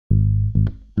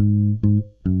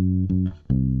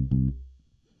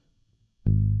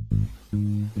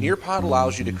NearPod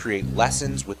allows you to create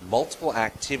lessons with multiple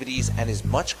activities and as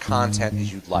much content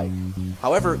as you'd like.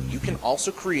 However, you can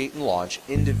also create and launch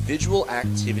individual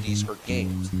activities or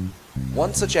games.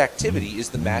 One such activity is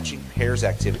the matching pairs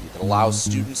activity that allows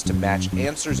students to match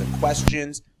answers and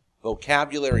questions,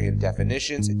 vocabulary and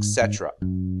definitions, etc.,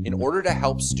 in order to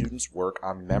help students work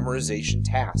on memorization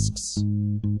tasks.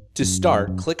 To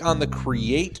start, click on the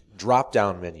Create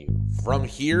drop-down menu. From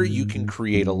here, you can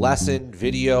create a lesson,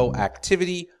 video,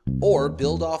 activity, or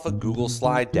build off a Google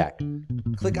slide deck.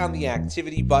 Click on the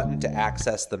Activity button to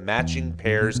access the Matching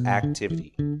Pairs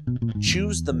activity.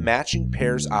 Choose the Matching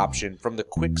Pairs option from the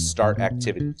Quick Start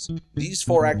activities. These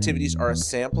 4 activities are a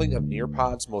sampling of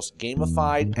NearPod's most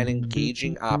gamified and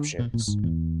engaging options.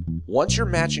 Once your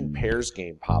Matching Pairs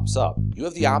game pops up, you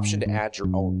have the option to add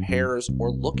your own pairs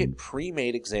or look at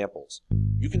pre-made examples.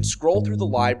 You can scroll through the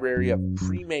library of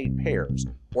pre-made pairs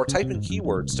or type in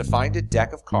keywords to find a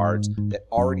deck of cards that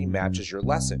already matches your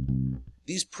lesson.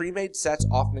 These pre-made sets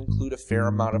often include a fair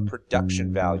amount of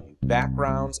production value,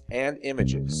 backgrounds, and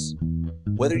images.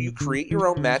 Whether you create your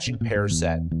own matching pair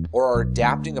set or are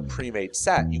adapting a pre-made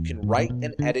set, you can write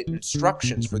and edit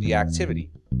instructions for the activity.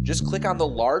 Just click on the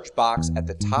large box at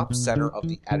the top center of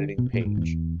the editing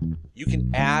page. You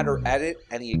can add or edit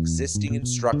any existing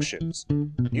instructions.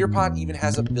 NearPod even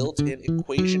has a built-in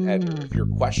equation editor if your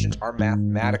questions are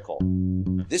mathematical.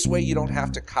 This way you don't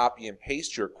have to copy and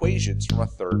paste your equations from a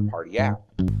third-party app.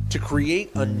 To create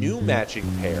a new matching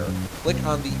pair, click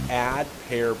on the Add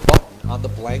Pair button on the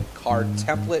blank card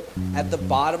template at the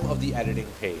bottom of the editing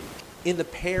page. In the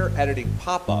pair editing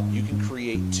pop-up, you can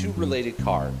create 2 related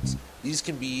cards. These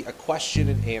can be a question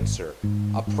and answer,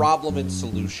 a problem and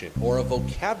solution, or a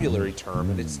vocabulary term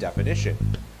and its definition.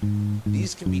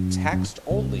 These can be text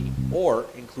only or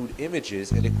include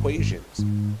images and equations.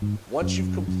 Once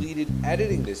you've completed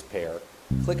editing this pair,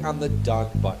 click on the Done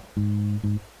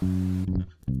button.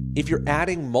 If you're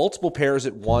adding multiple pairs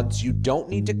at once, you don't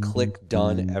need to click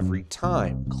Done every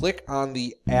time. Click on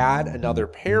the Add Another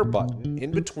Pair button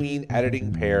in between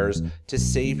editing pairs to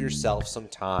save yourself some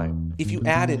time. If you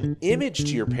add an image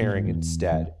to your pairing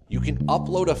instead, you can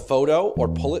upload a photo or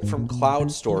pull it from cloud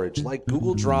storage like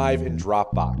Google Drive and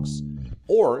Dropbox.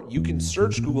 Or you can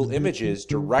search Google Images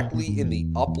directly in the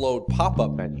Upload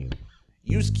pop-up menu.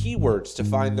 Use keywords to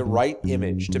find the right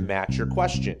image to match your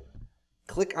question.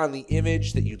 Click on the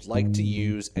image that you'd like to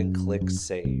use and click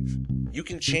Save. You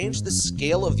can change the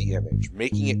scale of the image,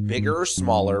 making it bigger or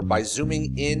smaller by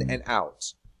zooming in and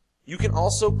out. You can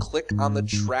also click on the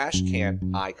trash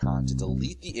can icon to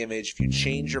delete the image if you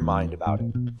change your mind about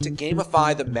it. To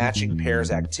gamify the matching pairs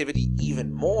activity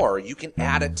even more, you can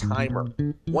add a timer.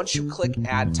 Once you click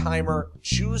Add Timer,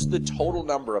 choose the total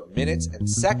number of minutes and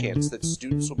seconds that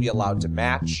students will be allowed to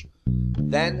match.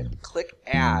 Then click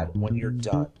Add when you're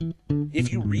done.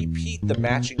 If you repeat the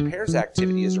matching pairs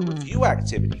activity as a review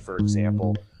activity, for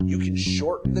example, you can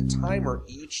shorten the timer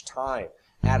each time.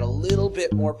 Add a little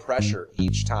bit more pressure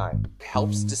each time. It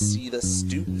helps to see the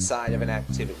student side of an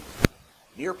activity.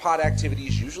 NearPod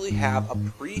activities usually have a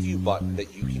preview button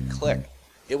that you can click.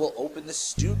 It will open the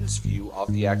student's view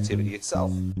of the activity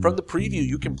itself. From the preview,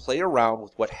 you can play around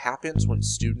with what happens when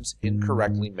students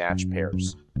incorrectly match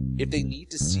pairs. If they need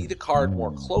to see the card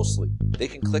more closely, they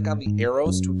can click on the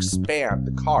arrows to expand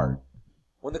the card.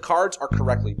 When the cards are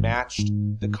correctly matched,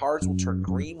 the cards will turn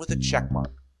green with a check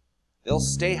mark. They'll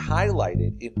stay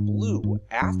highlighted in blue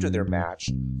after they're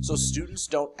matched so students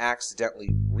don't accidentally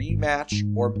rematch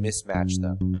or mismatch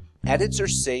them. Edits are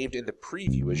saved in the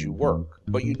preview as you work,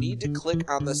 but you need to click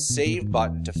on the Save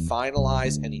button to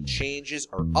finalize any changes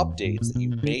or updates that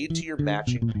you've made to your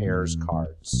matching pairs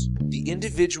cards. The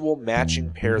individual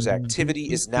matching pairs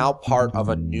activity is now part of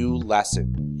a new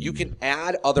lesson. You can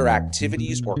add other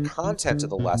activities or content to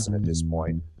the lesson at this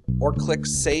point, or click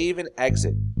Save and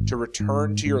Exit to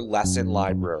return to your lesson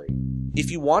library. If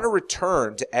you want to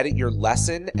return to edit your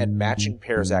lesson and matching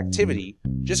pairs activity,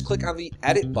 just click on the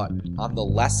Edit button on the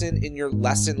lesson in your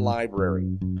lesson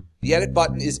library. The Edit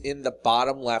button is in the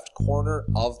bottom left corner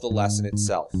of the lesson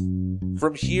itself.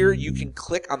 From here, you can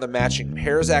click on the matching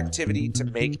pairs activity to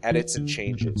make edits and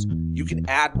changes. You can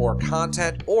add more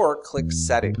content or click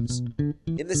Settings.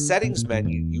 In the Settings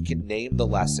menu, you can name the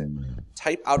lesson,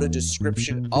 type out a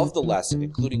description of the lesson,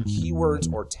 including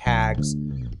keywords or tags,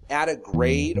 add a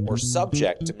grade or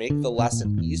subject to make the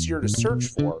lesson easier to search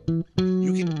for.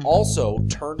 You can also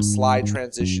turn slide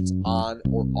transitions on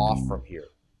or off from here.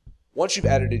 Once you've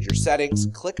edited your settings,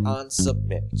 click on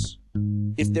Submit.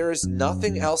 If there is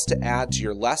nothing else to add to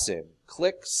your lesson,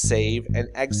 click Save and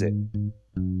Exit.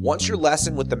 Once your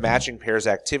lesson with the matching pairs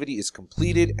activity is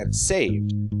completed and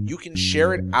saved, you can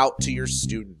share it out to your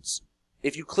students.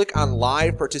 If you click on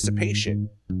live participation,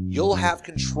 you'll have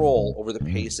control over the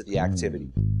pace of the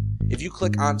activity. If you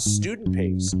click on student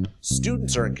pace,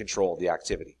 students are in control of the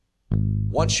activity.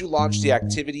 Once you launch the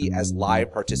activity as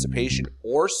live participation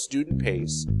or student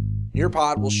pace,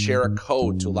 NearPod will share a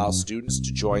code to allow students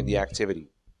to join the activity.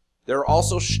 There are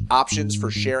also options for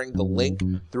sharing the link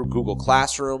through Google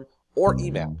Classroom or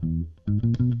email.